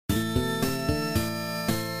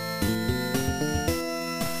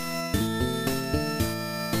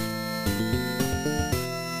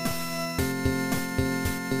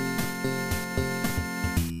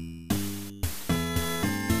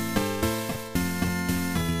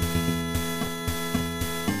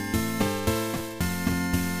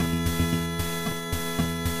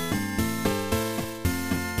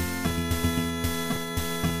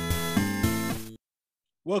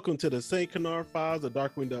Welcome to the St. Canard Files, a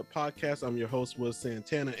Darkwing Duck podcast. I'm your host, Will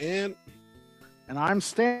Santana, and I'm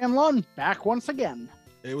Stan Lund, back once again.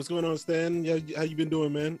 Hey, what's going on, Stan? How you been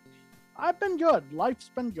doing, man? I've been good. Life's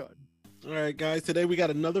been good. All right, guys. Today we got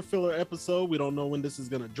another filler episode. We don't know when this is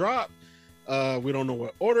going to drop. We don't know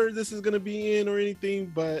what order this is going to be in or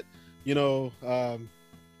anything, but, people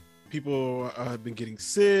have been getting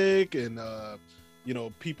sick and,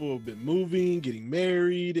 people have been moving, getting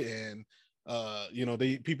married, and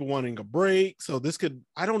people wanting a break. So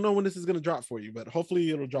I don't know when this is going to drop for you, but hopefully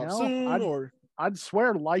it'll drop soon. I'd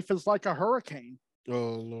swear life is like a hurricane.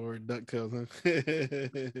 Oh Lord, DuckTales,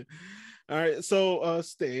 huh? All right, so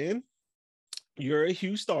Stan, you're a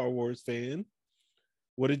huge Star Wars fan.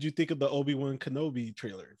 What did you think of the Obi-Wan Kenobi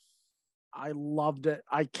trailer? I loved it.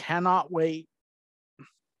 I cannot wait.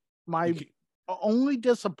 My only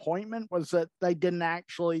disappointment was that they didn't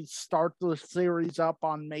actually start the series up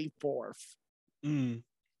on May 4th.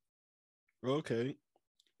 Okay.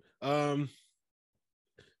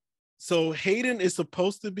 So Hayden is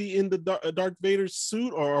supposed to be in the Darth Vader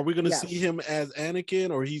suit, or are we going to see him as Anakin,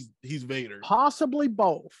 or he's Vader? Possibly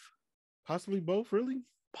both. Possibly both, really?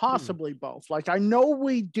 Possibly both. Like, I know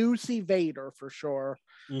we do see Vader for sure.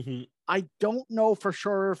 Mm-hmm. I don't know for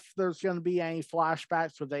sure if there's going to be any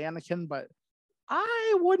flashbacks with Anakin, but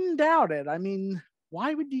I wouldn't doubt it. I mean,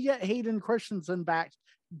 why would you get Hayden Christensen back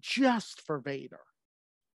just for Vader?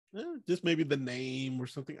 Just maybe the name or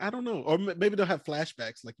something. I don't know. Or maybe they'll have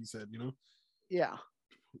flashbacks, like you said, Yeah.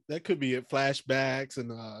 That could be it. Flashbacks.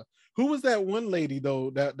 And who was that one lady, though,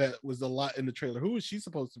 that was a lot in the trailer? Who is she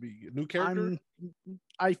supposed to be? A new character?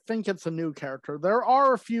 I think it's a new character. There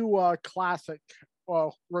are a few classic,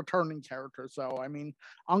 returning characters, though. I mean,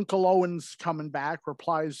 Uncle Owen's coming back,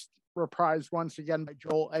 reprised once again by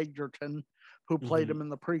Joel Edgerton, who played him in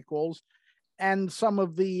the prequels. And some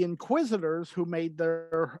of the Inquisitors who made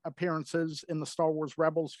their appearances in the Star Wars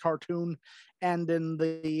Rebels cartoon and in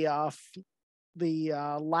the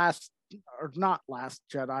last, or not Last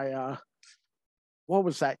Jedi, what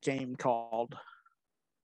was that game called?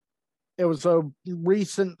 It was a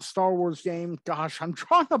recent Star Wars game. Gosh, I'm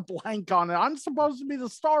drawing a blank on it. I'm supposed to be the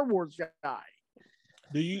Star Wars guy.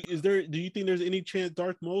 Do you think there's any chance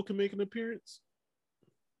Darth Maul can make an appearance?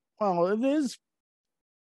 Well, it is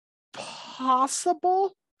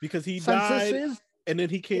possible because he died and then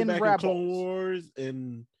he came back in Clone Wars,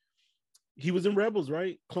 and he was in Rebels,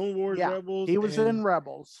 right? Clone Wars, Rebels. He was in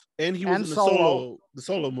Rebels, and he was in the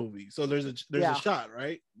solo movie. So there's a shot,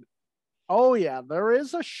 right? Oh yeah, there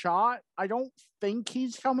is a shot. I don't think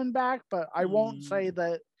he's coming back, but I won't say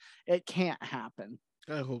that it can't happen.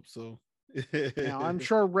 I hope so. I'm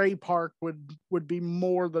sure Ray Park would be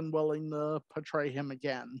more than willing to portray him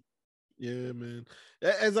again. Yeah, man.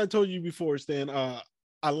 As I told you before, Stan,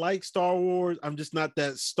 I like Star Wars. I'm just not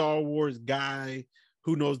that Star Wars guy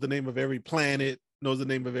who knows the name of every planet, knows the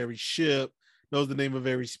name of every ship, knows the name of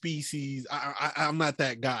every species. I'm not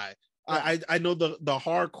that guy. Yeah. I know the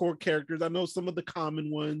hardcore characters. I know some of the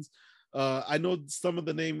common ones. I know some of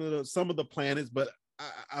the name of some of the planets, but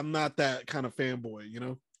I'm not that kind of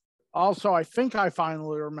fanboy, Also, I think I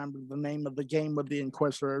finally remembered the name of the game with the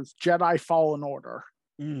Inquisitors, Jedi Fallen Order.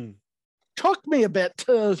 Took me a bit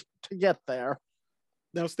to get there.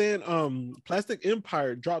 Now, Stan, Plastic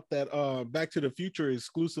Empire dropped that Back to the Future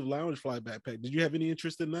exclusive lounge fly backpack. Did you have any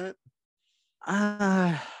interest in that?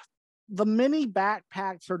 The mini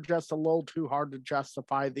backpacks are just a little too hard to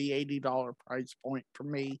justify the $80 price point for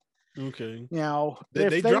me. Okay.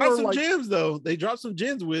 They dropped some gems, though. They dropped some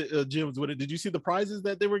gems with it. Did you see the prizes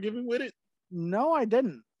that they were giving with it? No, I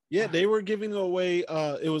didn't. Yeah, they were giving away.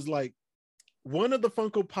 It was like one of the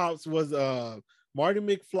Funko Pops was Marty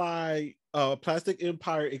McFly Plastic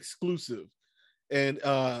Empire exclusive, and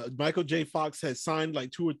Michael J. Fox had signed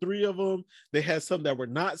like 2 or 3 of them. They had some that were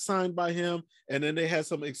not signed by him, and then they had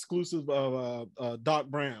some exclusive of Doc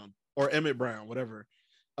Brown or Emmett Brown, whatever.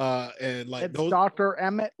 And like it's Dr.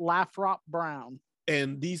 Emmett Lathrop Brown.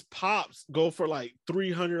 And these pops go for like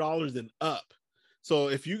 $300 and up. So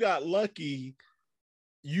if you got lucky,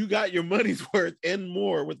 you got your money's worth and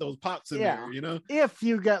more with those pops in there, If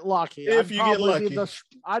you get lucky.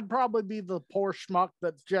 I'd probably be the poor schmuck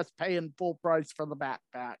that's just paying full price for the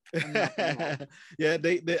backpack. Yeah,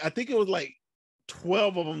 they I think it was like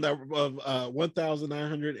 12 of them that of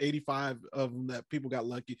 1,985 of them that people got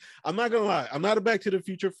lucky. I'm not gonna lie, I'm not a Back to the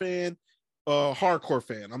Future fan, hardcore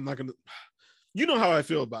fan. I'm not gonna, how I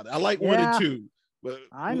feel about it. I like 1 and 2. But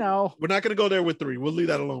I know we're not going to go there with 3. We'll leave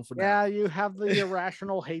that alone for now. Yeah, you have the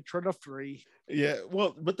irrational hatred of 3. Yeah,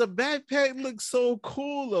 well, but the backpack looks so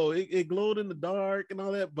cool though. It glowed in the dark and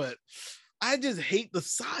all that, but I just hate the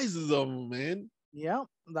sizes of them, man. Yeah,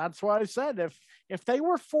 that's what I said. If they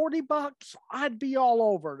were $40, I'd be all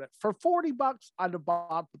over it. For $40, I'd have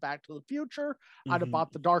bought the Back to the Future. I'd have Mm-hmm.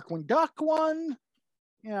 bought the Darkwing Duck one.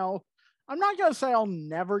 You know, I'm not gonna say I'll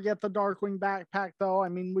never get the Darkwing backpack though. I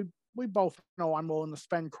mean, we both know I'm willing to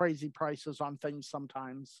spend crazy prices on things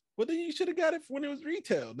sometimes. Well, then you should have got it when it was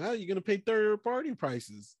retail. Now you're gonna pay third party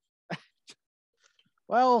prices.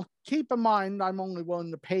 Well, keep in mind I'm only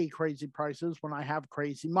willing to pay crazy prices when I have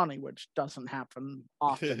crazy money, which doesn't happen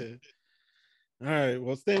often. All right.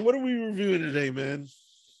 Well, Stan, what are we reviewing today, man?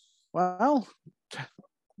 Well,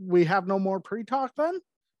 we have no more pre-talk then.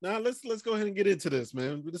 Now let's go ahead and get into this,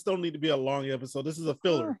 man. This don't need to be a long episode. This is a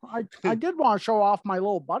filler. I did want to show off my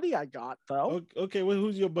little buddy I got though. Okay, well,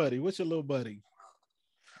 who's your buddy? What's your little buddy?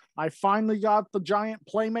 I finally got the giant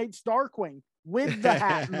Playmates Darkwing with the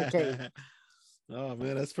hat and the cape. Oh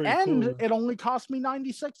man, that's pretty and cool. It only cost me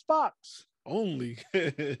 $96. Only.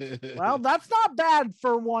 Well, that's not bad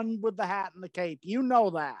for one with the hat and the cape. You know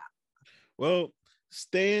that. Well,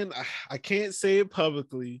 Stan, I can't say it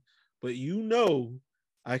publicly, but you know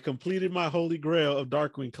I completed my holy grail of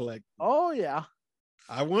Darkwing collecting. Oh yeah.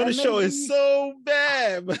 I want to show it so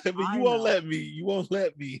bad, but you won't let me. You won't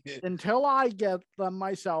let me. Until I get them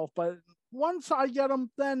myself, but once I get them,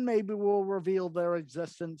 then maybe we'll reveal their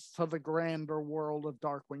existence to the grander world of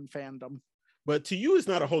Darkwing fandom. But to you, it's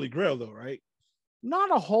not a holy grail, though, right?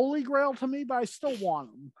 Not a holy grail to me, but I still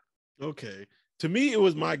want them. Okay. To me, it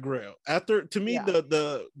was my grail.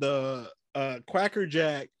 The Quacker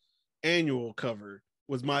Jack annual cover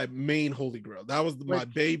was my main holy grail. That was my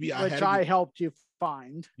baby. I helped you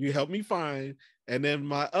find. You helped me find. And then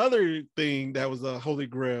my other thing that was a holy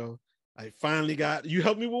grail, I finally got. You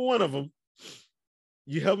helped me with one of them.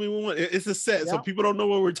 You helped me with one. It's a set, so people don't know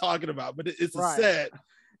what we're talking about, but it's a set.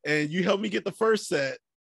 And you helped me get the first set,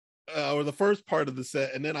 or the first part of the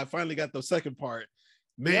set, and then I finally got the second part.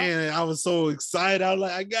 Man, I was so excited. I was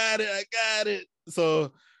like, I got it.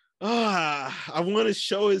 So I want to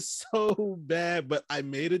show it so bad, but I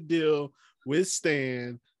made a deal with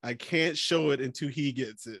Stan. I can't show it until he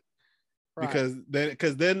gets it. Because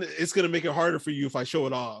then it's gonna make it harder for you if I show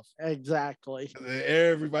it off. Exactly.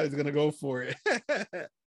 Everybody's gonna go for it.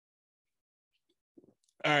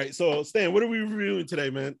 All right, so Stan, what are we reviewing today,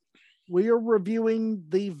 man? We are reviewing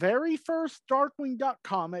the very first Darkwing Duck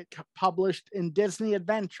comic published in Disney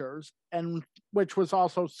Adventures, and which was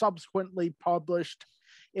also subsequently published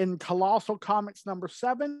in Colossal Comics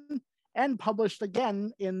 #7 and published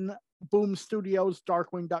again in Boom Studios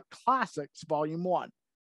Darkwing Duck Classics Volume 1.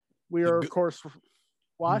 We are, of course,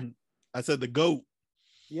 what? I said the GOAT.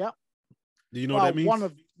 Yep. Do you know what that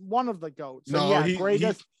means? One of the GOATs. No, and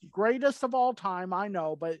yeah, greatest of all time. I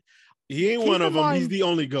know, but he ain't one of them. He's the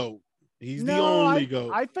only GOAT. He's the only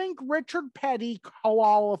GOAT. I think Richard Petty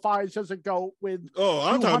qualifies as a GOAT with. Oh,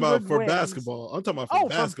 I'm talking about for wins. basketball. I'm talking about for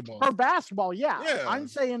basketball. For basketball, yeah. I'm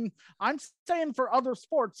saying for other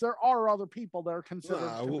sports, there are other people that are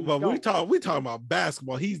considered. But we talking about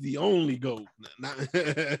basketball. He's the only GOAT.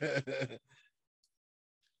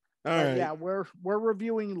 All right. Yeah, we're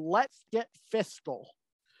reviewing Let's Get Fiscal.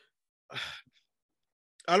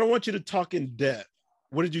 I don't want you to talk in depth.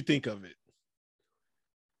 What did you think of it?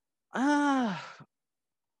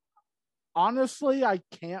 Honestly, I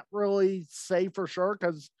can't really say for sure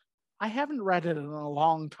because I haven't read it in a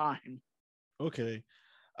long time. Okay.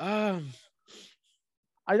 I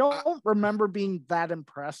don't remember being that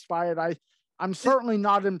impressed by it. I'm certainly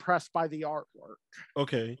not impressed by the artwork.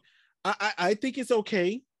 Okay. I think it's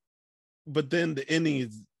okay, but then the ending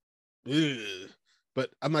is but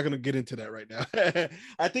I'm not gonna get into that right now.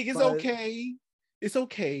 I think it's okay. It's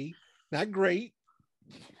okay. Not great.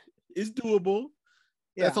 It's doable.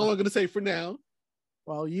 Yeah. That's all I'm gonna say for now.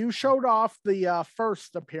 Well, you showed off the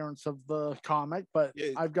first appearance of the comic, but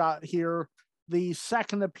I've got here the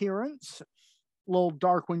second appearance. Little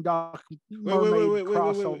Darkwing Duck mermaid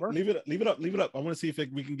crossover. Leave it up. I want to see if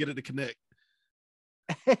we can get it to connect.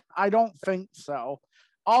 I don't think so.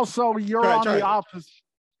 Also, you're on the opposite.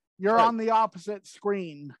 You're on the opposite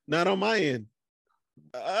screen. Not on my end.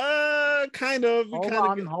 Kind of.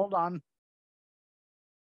 Hold on.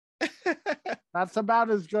 That's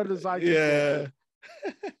about as good as I can do.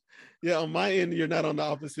 Yeah, on my end, you're not on the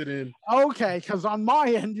opposite end. Okay, because on my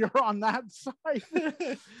end, you're on that side.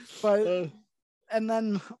 But and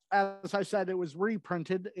then, as I said, it was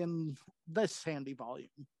reprinted in this handy volume.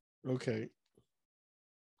 Okay.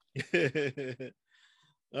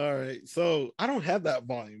 All right. So I don't have that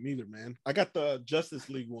volume either, man. I got the Justice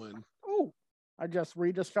League one. Oh, I just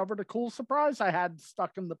rediscovered a cool surprise I had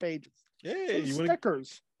stuck in the pages. Hey,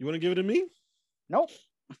 stickers. You want to give it to me? Nope.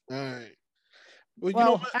 All right. Well, you know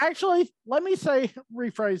Well, what? actually, let me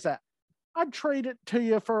rephrase that. I'd trade it to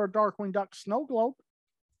you for a Darkwing Duck snow globe.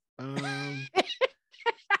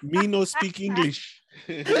 Me no speak English.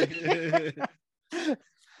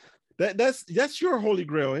 That's your holy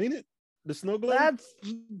grail, ain't it? The snow globe. That's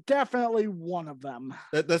definitely one of them.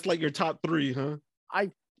 That's like your top 3, huh?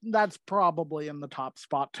 That's probably in the top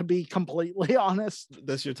spot, to be completely honest.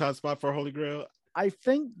 That's your top spot for holy grail. I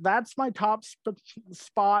think that's my top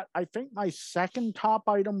spot. I think my second top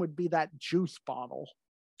item would be that juice bottle.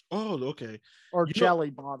 Oh, okay. Or jelly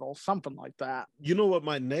bottle, something like that. You know what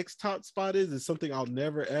my next top spot is something I'll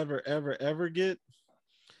never, ever, ever, ever get,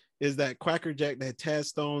 is that Quacker Jack that Taz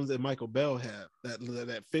Stones and Michael Bell have,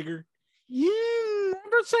 that figure. Yeah,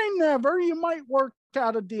 never say never. You might work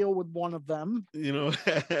out a deal with one of them. You know,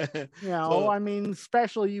 so, I mean,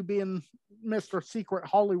 especially you being Mr. Secret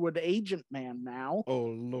Hollywood agent man now.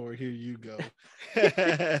 Oh Lord, here you go.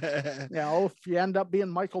 If you end up being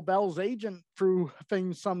Michael Bell's agent through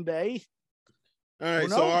things someday. All right,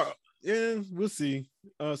 so we'll see.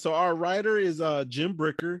 So our writer is Jim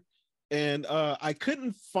Bricker, and I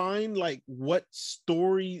couldn't find like what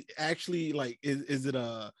story actually, like is it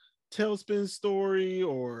a Tailspin story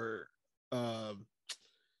or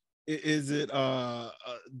is it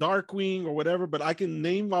Darkwing or whatever, but I can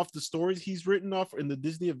name off the stories he's written off in the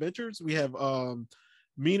Disney Adventures. We have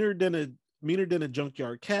meaner than a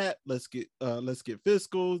junkyard cat, let's get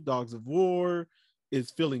Fiscal, Dogs of War,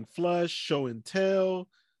 Is Feeling Flush, Show and Tell.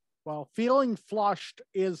 Well, Feeling Flushed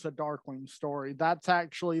is a Darkwing story. That's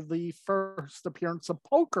actually the first appearance of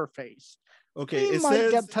Poker Face. Okay, we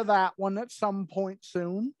might get to that one at some point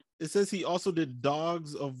soon. It says he also did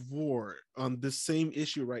Dogs of War on this same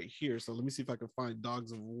issue right here. So let me see if I can find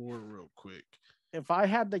Dogs of War real quick. If I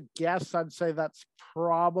had to guess, I'd say that's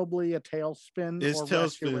probably a Tailspin or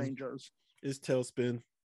Rescue Rangers. It's Tailspin.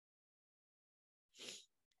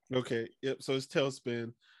 Okay, yep. So it's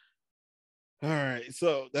Tailspin. All right,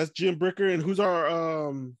 so that's Jim Bricker, and who's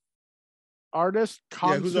our artist?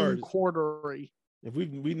 Who's artist? Cordery. If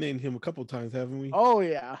we named him a couple times, haven't we? Oh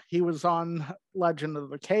yeah, he was on Legend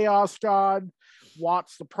of the Chaos God,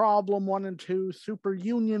 What's the Problem 1 and 2, Super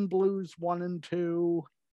Union Blues 1 and 2.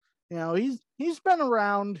 He's been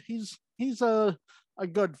around. He's a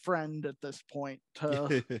good friend at this point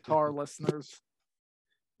to our listeners.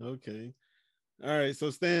 Okay. All right,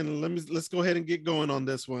 so Stan, let's go ahead and get going on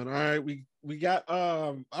this one. All right, we got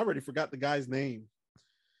I already forgot the guy's name.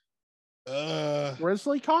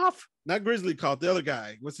 Grizzly Cough? Not Grizzly Cough, the other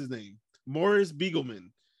guy. What's his name? Morris Beagleman.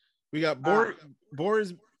 We got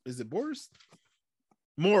Boris. Is it Boris?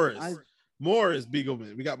 Morris. Morris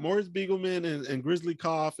Beagleman. We got Morris Beagleman and Grizzly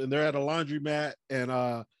Cough, and they're at a laundromat,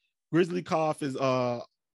 and Grizzly Cough is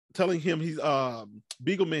telling him he's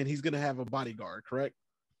Beagleman, he's gonna have a bodyguard, correct?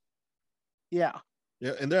 Yeah,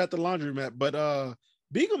 and they're at the laundromat, but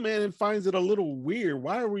Beagleman finds it a little weird.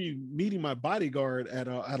 Why were you meeting my bodyguard at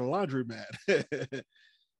a laundromat?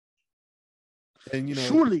 And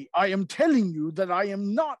surely I am telling you that I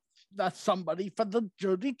am not that somebody for the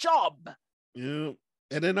dirty job. Yeah,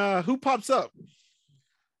 and then who pops up?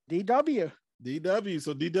 DW.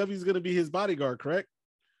 So DW is gonna be his bodyguard, correct?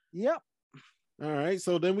 Yep. All right,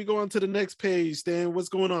 so then we go on to the next page. Stan, what's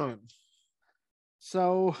going on?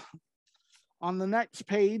 So on the next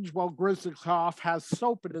page, Grizzly Cough has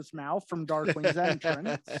soap in his mouth from Darkwing's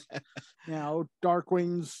entrance.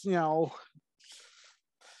 Darkwing's,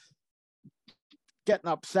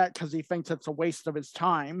 getting upset because he thinks it's a waste of his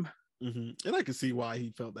time. Mm-hmm. And I can see why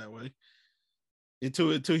he felt that way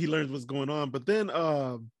until he learns what's going on. But then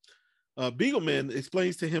Beagleman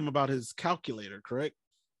explains to him about his calculator, correct?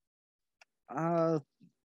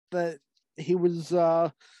 That he was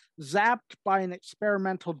zapped by an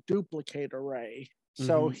experimental duplicate array.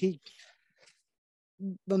 So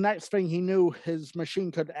the next thing he knew, his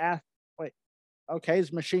machine could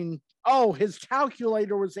his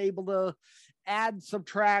calculator was able to add,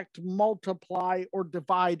 subtract, multiply, or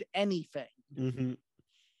divide anything. Mm-hmm.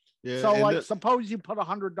 Yeah, so suppose you put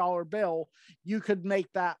 $100 bill, you could make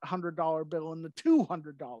that $100 bill into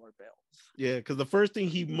 $200 bills. Yeah, because the first thing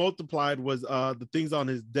he multiplied was the things on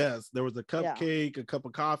his desk. There was a cupcake, a cup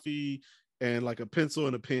of coffee, and like a pencil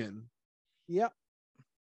and a pen. Yep.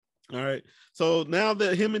 All right. So now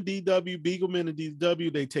that him and DW, Beagleman and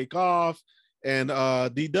DW, they take off, and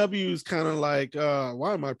DW is kind of like,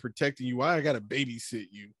 why am I protecting you? Why I gotta babysit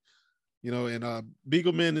you? And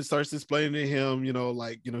Beagleman starts explaining to him,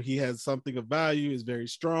 he has something of value, is very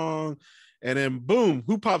strong. And then boom,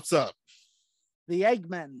 who pops up? The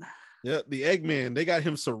Eggman. Yeah, the Eggman. They got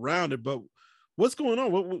him surrounded, but what's going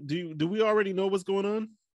on? What do we already know what's going on?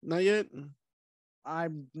 Not yet.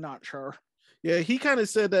 I'm not sure. Yeah, he kind of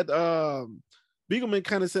said that Beagleman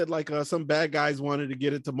kind of said like some bad guys wanted to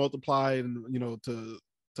get it to multiply and to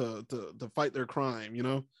fight their crime,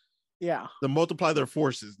 Yeah. to multiply their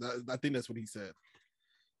forces. I think that's what he said.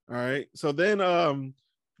 All right. So then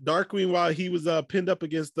Darkwing, while he was pinned up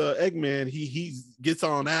against the Eggman, he gets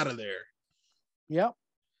on out of there. Yep.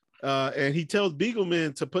 And he tells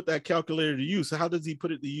Beagleman to put that calculator to use. So how does he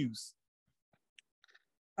put it to use?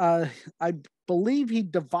 I believe he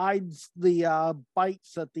divides the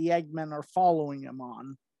bikes that the Eggmen are following him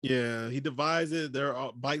on. Yeah, he divides it. Their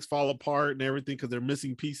bikes fall apart and everything because they're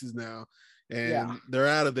missing pieces now, and they're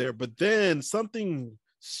out of there. But then something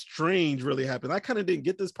strange really happened. I kind of didn't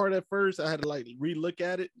get this part at first. I had to like re-look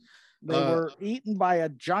at it. They were eaten by a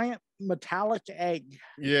giant metallic egg.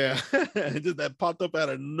 Yeah, just that popped up out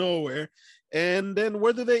of nowhere. And then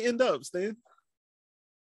where did they end up, Stan?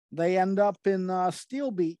 They end up in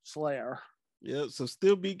Steelbeak's lair. Yeah, so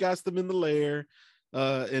Steelbeak got them in the lair,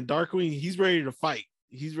 and Darkwing, he's ready to fight.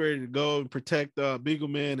 He's ready to go and protect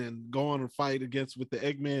Beagleman and go on and fight with the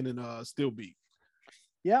Eggman and Steelbeak.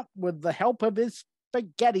 Yep, with the help of his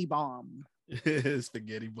spaghetti bomb.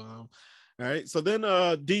 Spaghetti bomb. All right. So then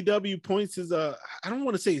DW points his I don't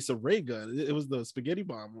want to say it's a ray gun. It was the spaghetti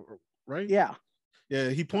bomb, right? Yeah. Yeah,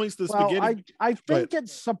 he points the spaghetti. I think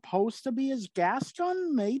it's supposed to be his gas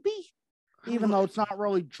gun, maybe? Even though it's not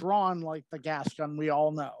really drawn like the gas gun we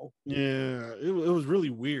all know. Yeah, it was really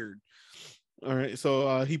weird. All right,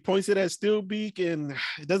 so he points it at Steelbeak, and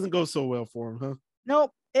it doesn't go so well for him, huh?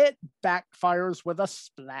 Nope, it backfires with a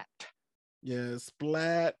splat. Yeah,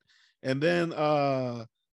 splat. And then an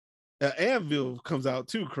anvil comes out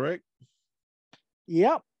too, correct?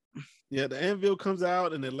 Yep. Yeah, the anvil comes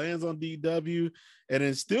out and it lands on DW, and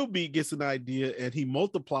then Steelbeak gets an idea and he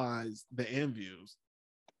multiplies the anvils.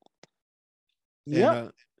 Yep.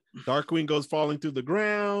 And Darkwing goes falling through the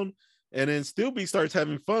ground, and then Steelbeak starts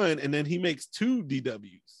having fun, and then he makes 2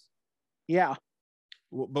 DWs. Yeah.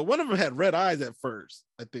 But one of them had red eyes at first,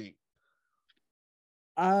 I think.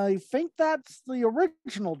 I think that's the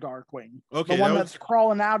original Darkwing. Okay. The one that's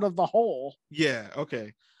crawling out of the hole. Yeah,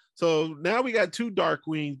 okay. So now we got 2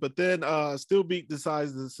 Darkwings, but then Steelbeak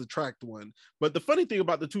decides to subtract one. But the funny thing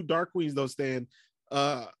about the 2 Darkwings, though, Stan,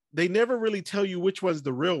 they never really tell you which one's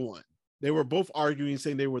the real one. They were both arguing,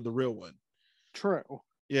 saying they were the real one. True.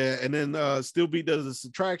 Yeah, and then Steelbeak does a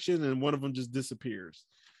subtraction, and one of them just disappears.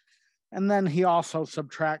 And then he also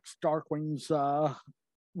subtracts Darkwing's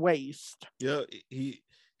waist. Yeah, he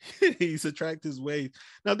subtracts his waist.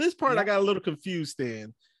 Now, this part I got a little confused,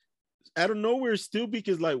 Stan. Out of nowhere, Steelbeak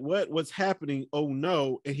is like, what's happening? Oh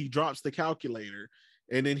no. And he drops the calculator,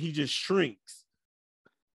 and then he just shrinks.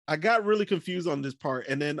 I got really confused on this part.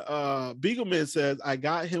 And then Beagleman says, I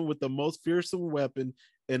got him with the most fearsome weapon.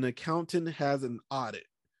 An accountant has an audit.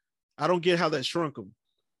 I don't get how that shrunk him.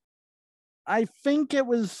 I think it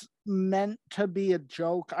was meant to be a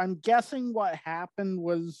joke. I'm guessing what happened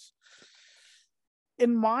was,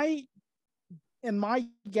 in my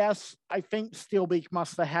guess, I think Steelbeak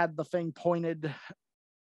must have had the thing pointed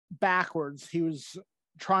backwards. He was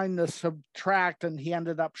trying to subtract and he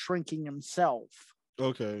ended up shrinking himself.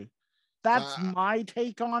 Okay. That's my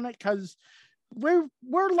take on it, because we're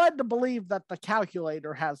led to believe that the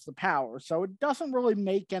calculator has the power. So it doesn't really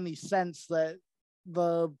make any sense that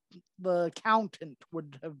the accountant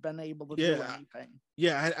would have been able to do anything.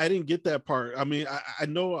 Yeah, I didn't get that part. I mean, I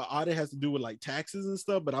know audit has to do with like taxes and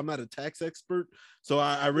stuff, but I'm not a tax expert, so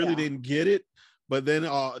I really didn't get it. But then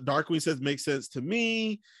Darkwing says makes sense to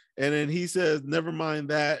me, and then he says, never mind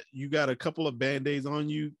that, you got a couple of band-aids on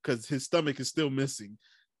you, because his stomach is still missing.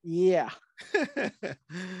 Yeah.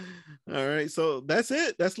 All right, so that's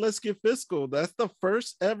it. That's Let's Get Fiscal. That's the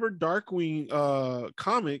first ever Darkwing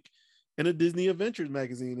comic in a Disney Adventures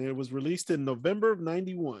magazine, and it was released in November of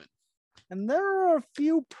 '91. And there are a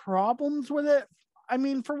few problems with it. I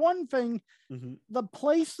mean, for one thing, the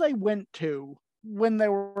place they went to when they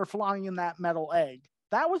were flying in that metal egg,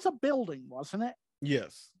 that was a building, wasn't it?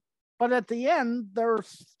 Yes. But at the end, they're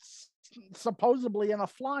supposedly in a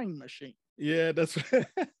flying machine. Yeah, that's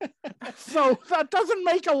so that doesn't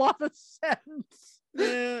make a lot of sense.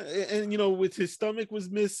 Yeah, and with his stomach was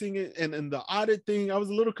missing and the audit thing, I was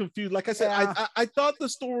a little confused. Like I said, I thought the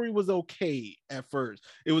story was okay at first.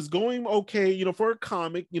 It was going okay, for a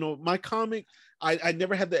comic. My comic, I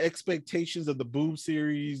never had the expectations of the Boom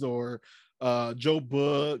series or Joe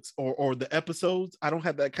books or the episodes. I don't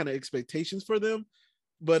have that kind of expectations for them.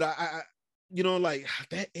 But I like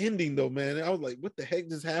that ending though, man. I was like, what the heck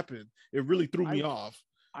just happened? It really threw me off.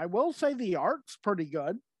 I will say the art's pretty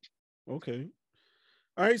good. Okay.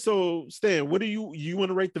 All right, so Stan, what do you want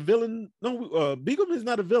to rate the villain? No, Beagleman is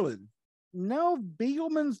not a villain. No,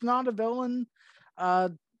 Beagleman's not a villain. Uh,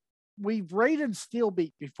 we've rated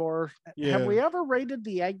Steelbeak before. Have Yeah, we ever rated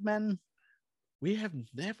the Eggman? we have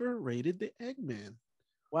never rated the Eggman.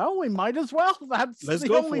 Well, we might as well. That's Let's the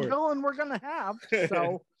go only for villain we're going to have. it.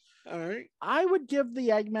 So All right. I would give the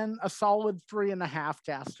Eggman a solid 3.5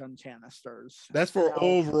 Gaston canisters. That's for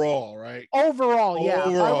overall, right? Overall, yeah. If I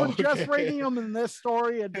were Overall, just rating okay. them in this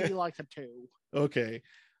story, it'd be like a 2. Okay.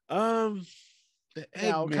 Um, the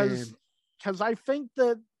Because Eggman. I think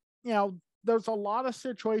that there's a lot of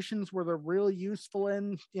situations where they're really useful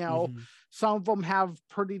in. Mhm. Some of them have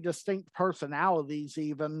pretty distinct personalities,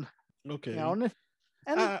 even. Okay.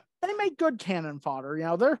 And Uh, they make good cannon fodder.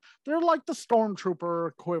 They're like the stormtrooper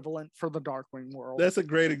equivalent for the Darkwing world. that's a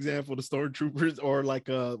great example. The stormtroopers, or like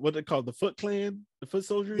what they call the Foot Clan, the Foot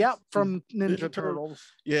Soldiers. Yep, from Ninja Turtles.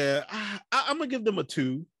 Yeah, I'm gonna give them a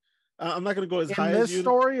 2. I'm not gonna go as In high as this you.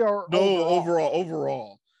 story or No, overall?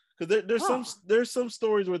 overall. Because Huh. there's some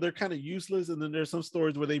stories where they're kind of useless, and then there's some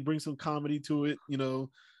stories where they bring some comedy to it,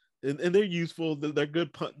 and they're useful. They're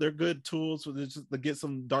good. They're good tools for just to get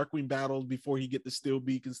some Darkwing battles before he get the Steel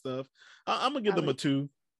Beak and stuff. I'm gonna give Out them a of, 2.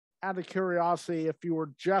 out of curiosity, if you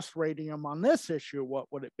were just rating them on this issue,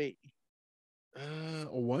 what would it be? A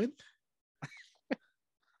 1.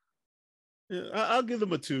 Yeah, I'll give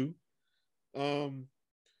them a 2. Um,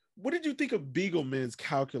 what did you think of Beagleman's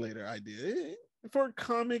calculator idea? For a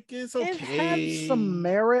comic, it's It had some okay.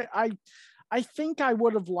 merit. I think I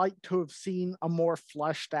would have liked to have seen a more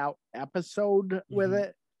fleshed out episode with Mm-hmm,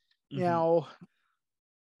 it. You mm-hmm. know,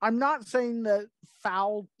 I'm not saying that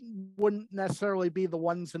Fowl wouldn't necessarily be the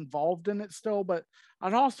ones involved in it still, but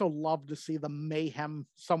I'd also love to see the mayhem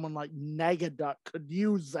someone like Negaduck could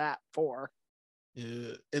use that for.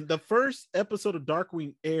 Yeah, and the first episode of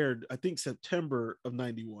Darkwing aired, I think September of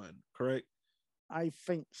 '91, correct? I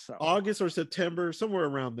think so. August or September, somewhere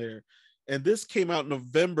around there. And this came out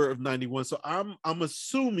November of '91, so I'm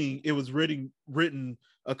assuming it was written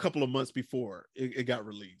a couple of months before it got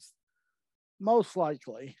released. Most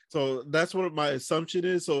likely. So that's what my assumption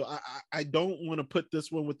is. So I don't want to put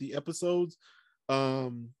this one with the episodes.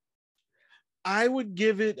 Um, I would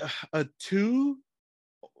give it a 2.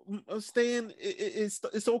 Stan,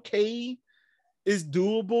 it's okay. It's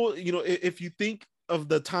doable. If you think of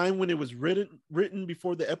the time when it was written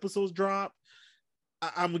before the episodes dropped,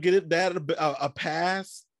 I'm gonna get it that a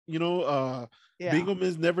pass. Yeah. Bingham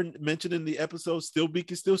is never mentioned in the episode.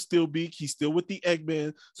 Steelbeak is still Steelbeak. He's still with the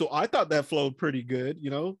Eggman. So I thought that flowed pretty good.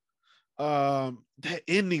 That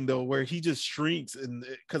ending though, where he just shrinks and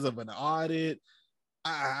because of an audit.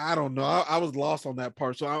 I don't know. I was lost on that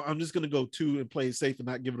part. So I'm just gonna go 2 and play it safe and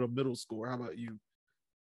not give it a middle score. How about you?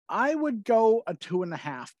 I would go a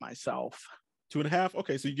 2.5 myself. 2.5.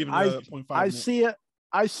 Okay, so you're giving I it a 0.5 I more. see it.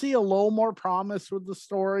 I see a little more promise with the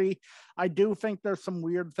story. I do think there's some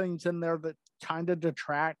weird things in there that kind of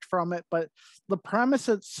detract from it, but the premise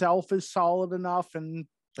itself is solid enough. And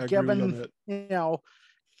I agree with you on given, that.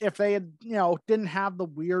 if they had, didn't have the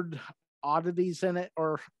weird oddities in it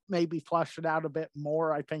or maybe fleshed it out a bit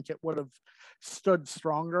more, I think it would have stood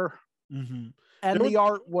stronger. Mm-hmm. And the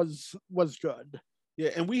art was good.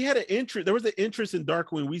 Yeah, and we had an interest. There was an interest in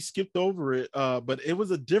Darkwing. We skipped over it, but it was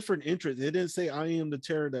a different interest. It didn't say "I am the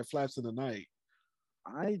terror that flaps in the night."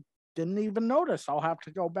 I didn't even notice. I'll have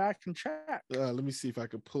to go back and check. Let me see if I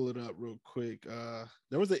could pull it up real quick.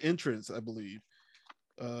 There was an entrance, I believe.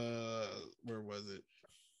 Where was it?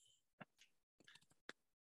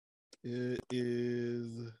 It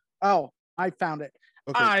is. Oh, I found it.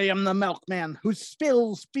 Okay. I am the milkman who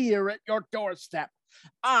spills fear at your doorstep.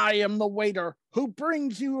 I am the waiter who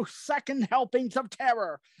brings you second helpings of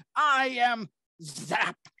terror. I am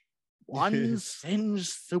Zap, one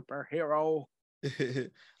singed superhero. I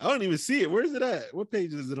don't even see it. Where is it at? What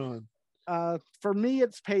page is it on? For me,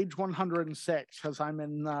 it's page 106 because I'm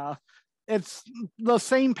in. It's the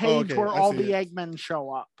same page where all the Eggmen show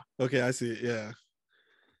up. Okay, I see it. Yeah.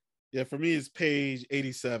 Yeah, for me, it's page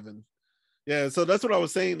 87. Yeah, so that's what I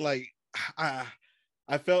was saying. Like,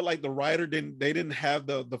 I felt like the writer didn't have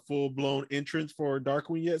the full blown entrance for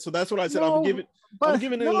Darkwing yet. So that's what I said. I'm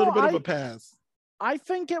giving it a little bit of a pass. I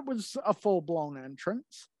think it was a full blown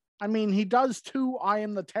entrance. I mean, he does 2 I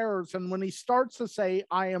am the terrors, and when he starts to say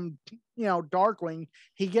I am, Darkwing,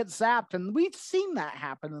 he gets zapped. And we've seen that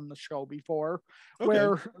happen in the show before,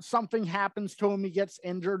 where something happens to him, he gets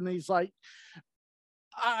injured, and he's like,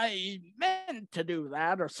 I meant to do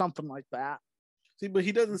that, or something like that. See, but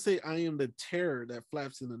he doesn't say I am the terror that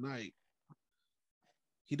flaps in the night.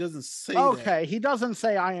 He doesn't say that. Okay, he doesn't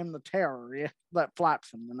say I am the terror that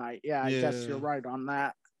flaps in the night. Yeah, I guess you're right on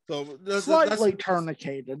that. So slightly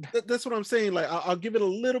tourniqueted. That's what I'm saying. Like I'll give it a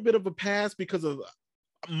little bit of a pass because of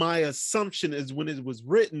my assumption is when it was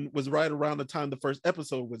written was right around the time the first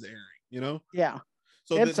episode was airing, you know? Yeah.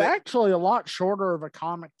 So it's actually a lot shorter of a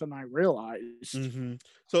comic than I realized. Mm-hmm.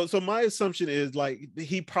 So my assumption is like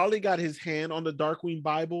he probably got his hand on the Darkwing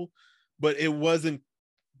Bible, but it wasn't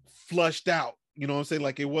flushed out. You know what I'm saying?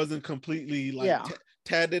 Like it wasn't completely like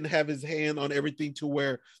Tad didn't have his hand on everything to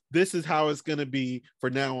where this is how it's going to be for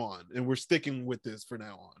now on. And we're sticking with this for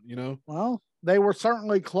now on, you know? Well, they were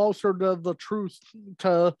certainly closer to the truth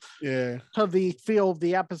to the feel of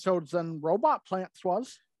the episodes than Robot Plants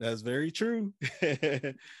was. That's very true.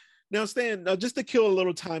 Now, Stan, just to kill a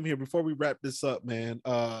little time here before we wrap this up, man,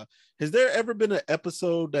 has there ever been an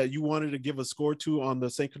episode that you wanted to give a score to on the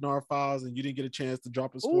St. Canard Files and you didn't get a chance to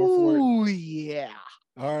drop a score for it? Oh, yeah.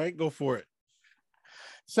 All right, go for it.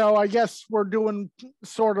 So I guess we're doing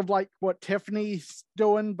sort of like what Tiffany's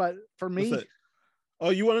doing, but for me... Oh,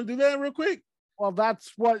 you want to do that real quick? Well,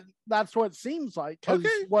 that's what it seems like, because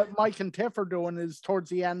what Mike and Tiff are doing is towards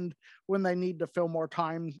the end when they need to fill more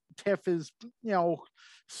time, Tiff is,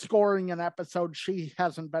 scoring an episode she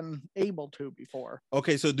hasn't been able to before.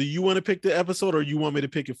 Okay, so do you want to pick the episode or you want me to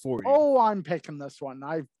pick it for you? Oh, I'm picking this one.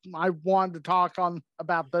 I wanted to talk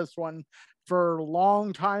about this one for a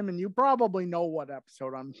long time, and you probably know what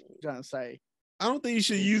episode I'm gonna say. I don't think you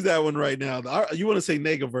should use that one right now. You want to say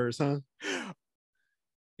Negaverse, huh?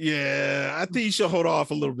 Yeah, I think you should hold off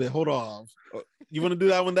a little bit. Hold off. You want to do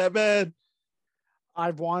that one that bad?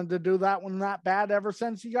 I've wanted to do that one that bad ever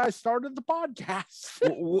since you guys started the podcast.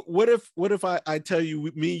 What if I tell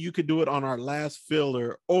you, you could do it on our last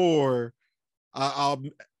filler, or I'll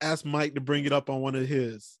ask Mike to bring it up on one of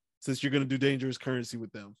his, since you're going to do Dangerous Currency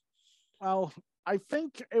with them. Well, I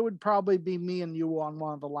think it would probably be me and you on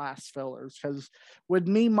one of the last fillers, because with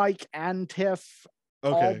me, Mike, and Tiff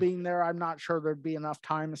all being there, I'm not sure there'd be enough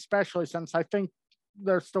time, especially since I think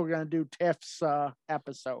they're still going to do Tiff's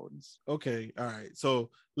episodes. Okay, all right.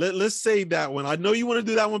 So let's say that one. I know you want to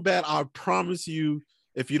do that one bad. I promise you,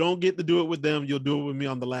 if you don't get to do it with them, you'll do it with me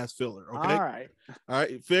on the last filler. Okay. All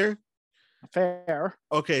right. Fair.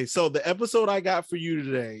 Okay. So the episode I got for you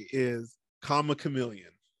today is Comma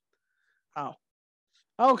Chameleon. Oh.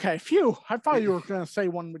 Okay, phew. I thought you were going to say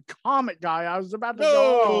one with Comic Guy. I was about to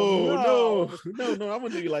go. No, I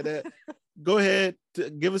wouldn't do you like that. Go ahead.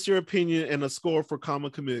 Give us your opinion and a score for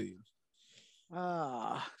Comma Chameleon.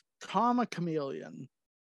 Comma Chameleon.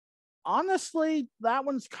 Honestly, that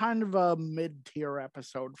one's kind of a mid-tier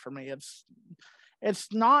episode for me.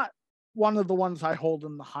 It's not one of the ones I hold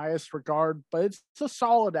in the highest regard, but it's a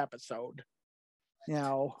solid episode.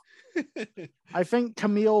 I think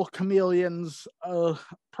Chameleon's a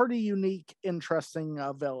pretty unique, interesting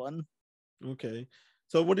villain. Okay.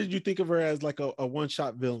 So what did you think of her as, like a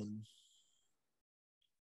one-shot villain?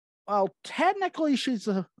 Well, technically she's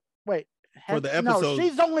for the episode. No,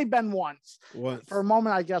 she's only been once. For a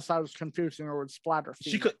moment, I guess I was confusing her with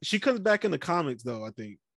Splatterfield. She comes back in the comics, though, I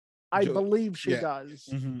think. I believe she does.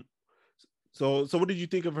 Mm-hmm. So what did you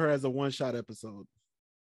think of her as a one-shot episode?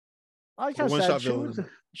 Like I said,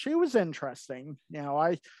 she was interesting.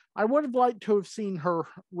 I would have liked to have seen her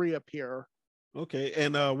reappear. Okay,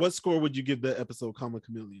 and what score would you give the episode Comma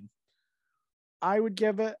Chameleon? I would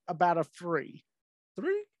give it about a 3.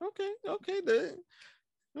 3? Okay,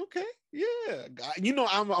 yeah.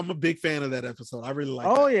 I'm a big fan of that episode. I really like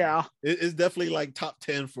it. Oh, yeah. It's definitely like top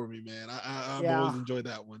 10 for me, man. I've always enjoyed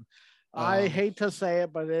that one. I hate to say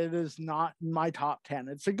it, but it is not in my top 10.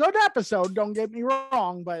 It's a good episode, don't get me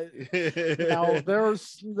wrong, but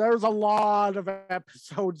there's a lot of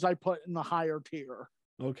episodes I put in the higher tier.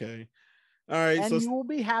 Okay. All right. And you will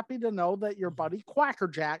be happy to know that your buddy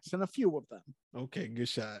Quackerjack's in a few of them. Okay, good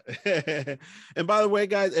shot. And by the way,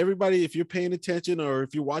 guys, everybody, if you're paying attention or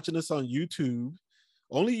if you're watching us on YouTube,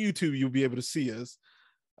 only YouTube, you'll be able to see us.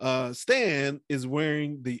 Stan is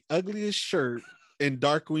wearing the ugliest shirt in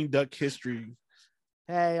Darkwing Duck history.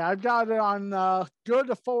 Hey, I've got it on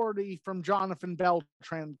good authority from Jonathan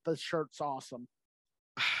Beltran. This shirt's awesome.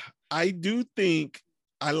 I do think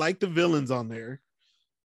I like the villains on there.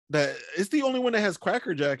 That it's the only one that has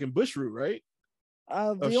Quackerjack and Bushroot, right?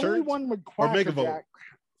 The only one with Quackerjack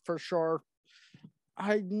for sure.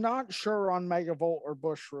 I'm not sure on Megavolt or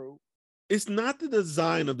Bushroot. It's not the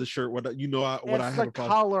design of the shirt. I have the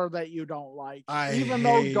color that you don't like. Even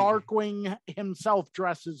though Darkwing himself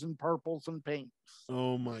dresses in purples and pinks.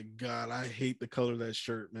 Oh my god, I hate the color of that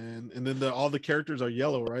shirt, man. And then all the characters are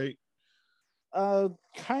yellow, right?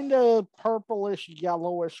 Kind of purplish,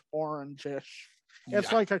 yellowish, orangish.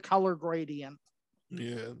 It's like a color gradient.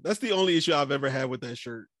 Yeah, that's the only issue I've ever had with that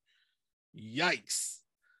shirt. Yikes.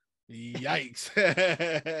 Yikes.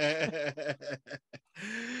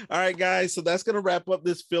 All right, guys. So that's gonna wrap up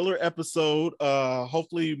this filler episode.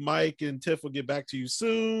 Hopefully Mike and Tiff will get back to you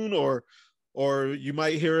soon, or you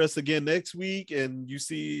might hear us again next week and you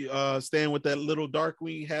see Stan with that little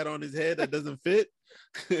Darkwing hat on his head that doesn't fit.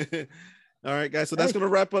 All right, guys. So that's gonna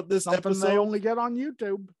wrap up this episode. They only get on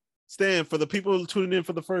YouTube. Stan, for the people tuning in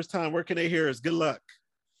for the first time, where can they hear us? Good luck.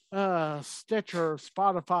 Stitcher,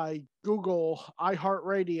 Spotify, Google,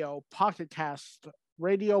 iHeartRadio, Pocket Cast,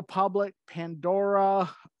 Radio Public, Pandora,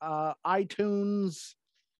 iTunes,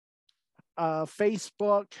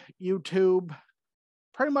 Facebook, YouTube,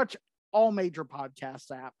 pretty much all major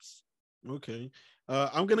podcast apps. Okay.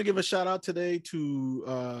 I'm going to give a shout out today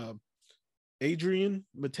to Adrian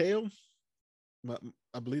Mateo.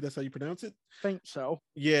 I believe that's how you pronounce it. Think so.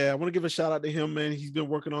 Yeah, I want to give a shout out to him, man. He's been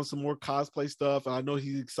working on some more cosplay stuff. I know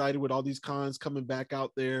he's excited with all these cons coming back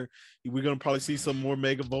out there. We're going to probably see some more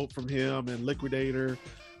Mega Volt from him and Liquidator.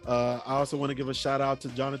 I also want to give a shout out to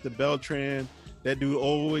Jonathan Beltran. That dude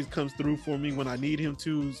always comes through for me when I need him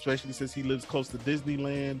to, especially since he lives close to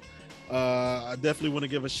Disneyland. I definitely want to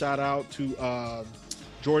give a shout out to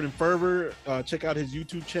Jordan Ferber. Check out his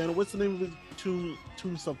YouTube channel. What's the name of his Toon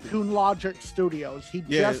something? Toon Logic Studios. He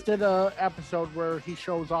just did a episode where he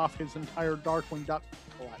shows off his entire Darkwing Duck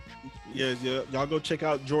collection. Yeah. Y'all go check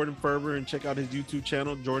out Jordan Ferber and check out his YouTube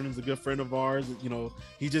channel. Jordan's a good friend of ours. You know,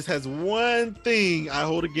 he just has one thing I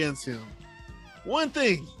hold against him. One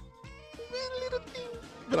thing. Little thing.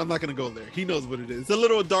 But I'm not gonna go there. He knows what it is. It's a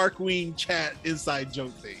little Darkwing chat inside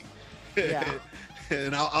joke thing. Yeah.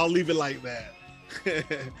 And I'll leave it like that.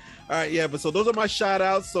 All right, yeah, but so those are my shout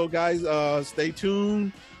outs. So guys, stay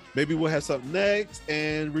tuned. Maybe we'll have something next.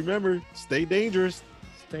 And remember, stay dangerous.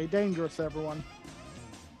 Stay dangerous, everyone.